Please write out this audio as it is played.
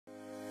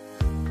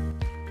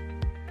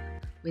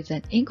With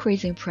an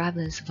increasing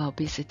prevalence of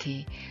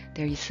obesity,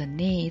 there is a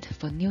need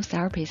for new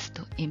therapies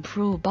to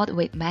improve body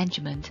weight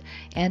management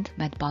and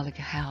metabolic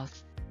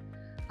health.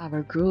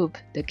 Our group,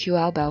 the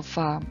QL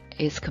Biopharm,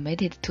 is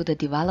committed to the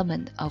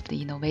development of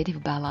the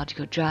innovative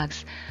biological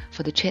drugs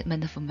for the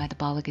treatment of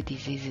metabolic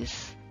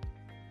diseases.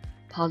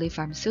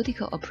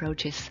 Polypharmaceutical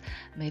approaches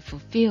may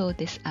fulfill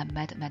this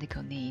unmet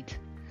medical need.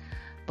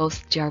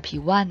 Both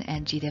GLP-1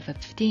 and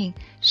GDF15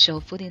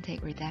 show food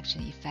intake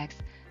reduction effects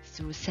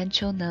through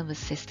central nervous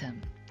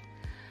system,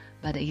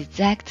 but the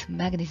exact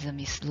mechanism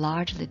is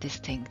largely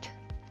distinct.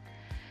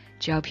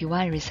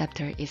 GLP-1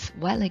 receptor is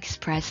widely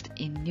expressed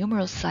in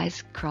numerous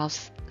sites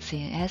across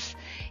CNS,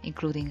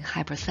 including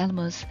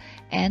hypothalamus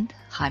and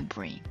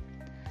hindbrain.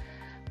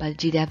 But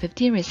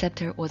GDF15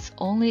 receptor was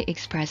only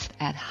expressed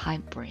at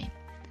hindbrain.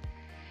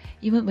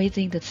 Even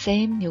within the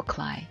same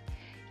nuclei,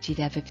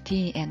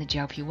 GDF15 and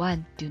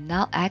GLP-1 do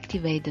not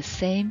activate the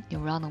same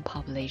neuronal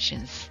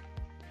populations.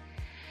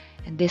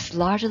 And these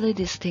largely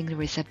distinct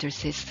receptor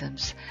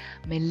systems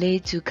may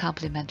lead to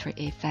complementary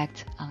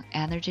effects on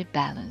energy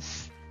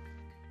balance.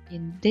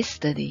 In this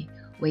study,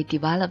 we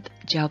developed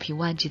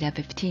GLP-1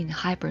 GDF15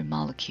 hybrid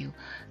molecule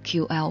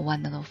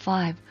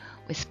QL105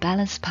 with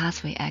balanced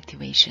pathway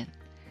activation.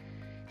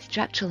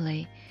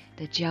 Structurally,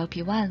 the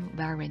GLP-1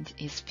 variant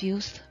is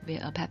fused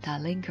with a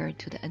peptide linker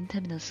to the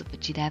N-terminus of the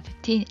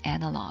GDF15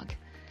 analog.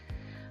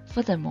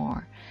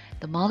 Furthermore,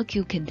 the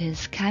molecule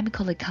contains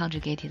chemically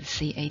conjugated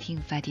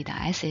C18 fatty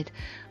acid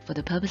for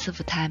the purpose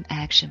of time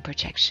action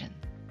projection.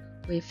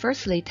 We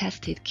firstly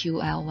tested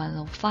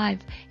QL105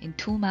 in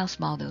 2 mouse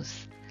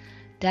models,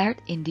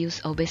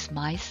 diet-induced obese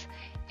mice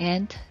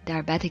and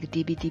diabetic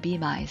DBDB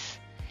mice,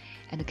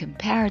 and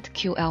compared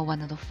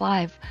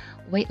QL105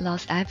 weight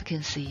loss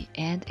efficacy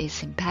and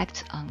its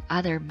impact on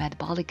other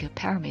metabolic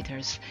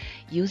parameters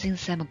using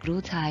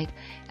semaglutide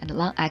and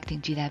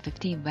long-acting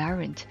GDF15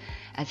 variant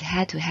as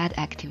head-to-head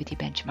activity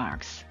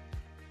benchmarks.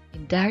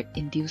 In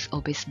diet-induced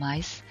obese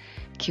mice,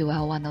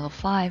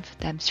 QL105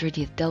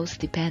 demonstrated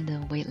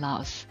dose-dependent weight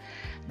loss,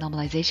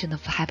 normalization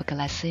of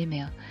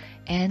hypoglycemia,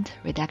 and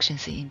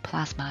reductions in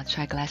plasma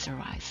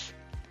triglycerides.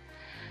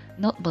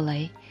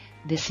 Notably,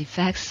 these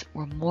effects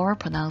were more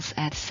pronounced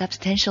at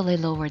substantially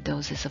lower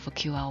doses of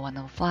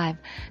QL105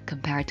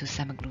 compared to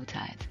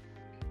semaglutide.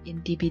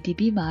 In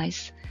DBDB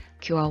mice,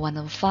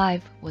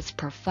 QL105 was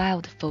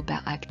profiled for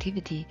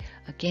bioactivity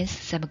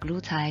against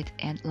semaglutide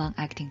and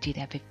long-acting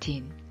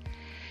GDF15.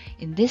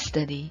 In this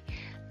study,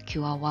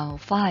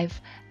 QL105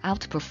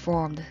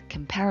 outperformed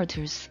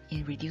comparators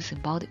in reducing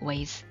body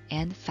weight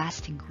and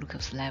fasting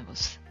glucose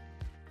levels.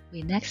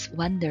 We next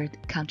wondered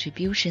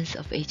contributions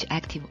of each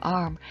active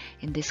arm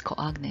in this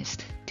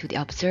co-agonist to the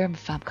observed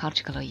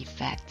pharmacological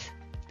effect.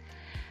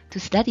 To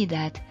study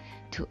that,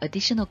 2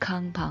 additional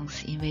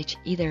compounds in which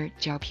either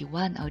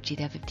GLP-1 or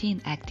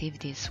GDF15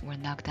 activities were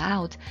knocked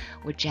out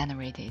were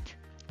generated,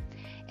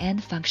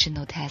 and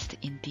functional tests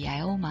in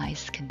DIO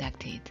mice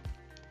conducted.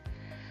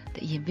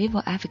 The in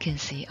vivo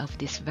efficacy of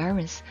these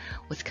variants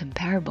was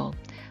comparable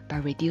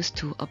but reduced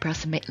to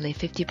approximately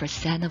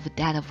 50% of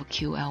that of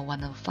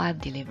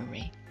QL105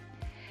 delivery.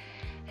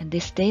 And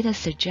this data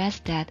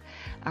suggests that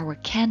our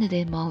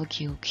candidate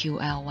molecule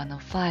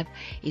QL105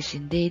 is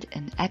indeed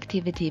an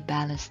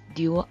activity-balanced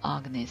dual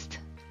agonist.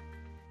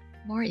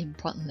 More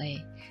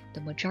importantly,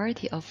 the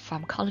majority of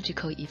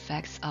pharmacological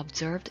effects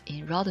observed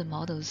in rodent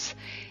models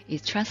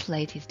is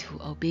translated to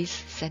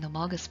obese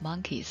cynomolgus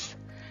monkeys,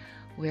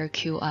 where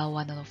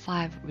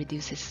QL105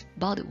 reduces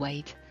body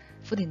weight,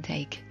 food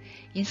intake,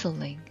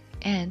 insulin,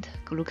 and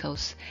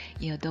glucose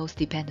in a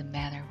dose-dependent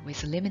manner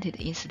with limited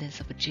incidence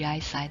of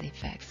GI side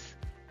effects.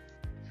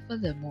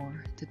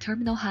 Furthermore, the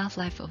terminal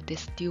half-life of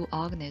this dual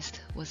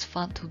agonist was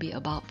found to be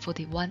about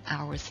 41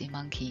 hours in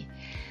monkey.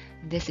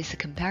 This is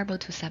comparable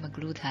to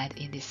semaglutide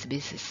in this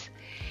species,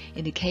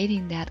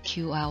 indicating that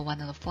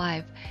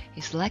QL105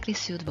 is likely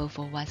suitable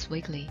for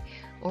once-weekly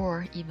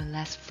or even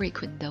less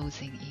frequent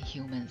dosing in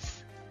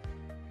humans.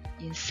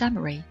 In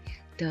summary,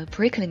 the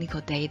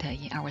preclinical data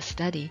in our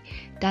study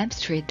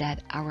demonstrate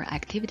that our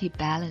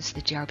activity-balanced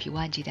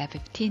GLP-1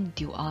 GDF15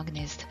 dual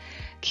agonist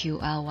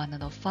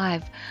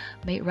QL105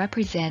 may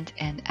represent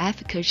an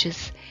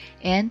efficacious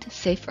and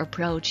safe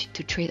approach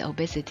to treat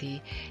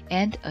obesity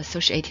and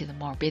associated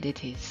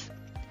morbidities.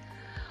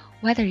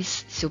 Whether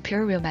its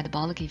superior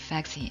metabolic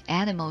effects in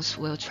animals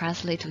will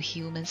translate to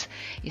humans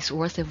is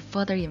worth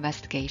further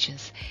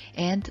investigations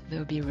and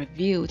will be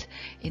reviewed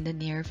in the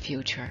near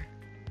future.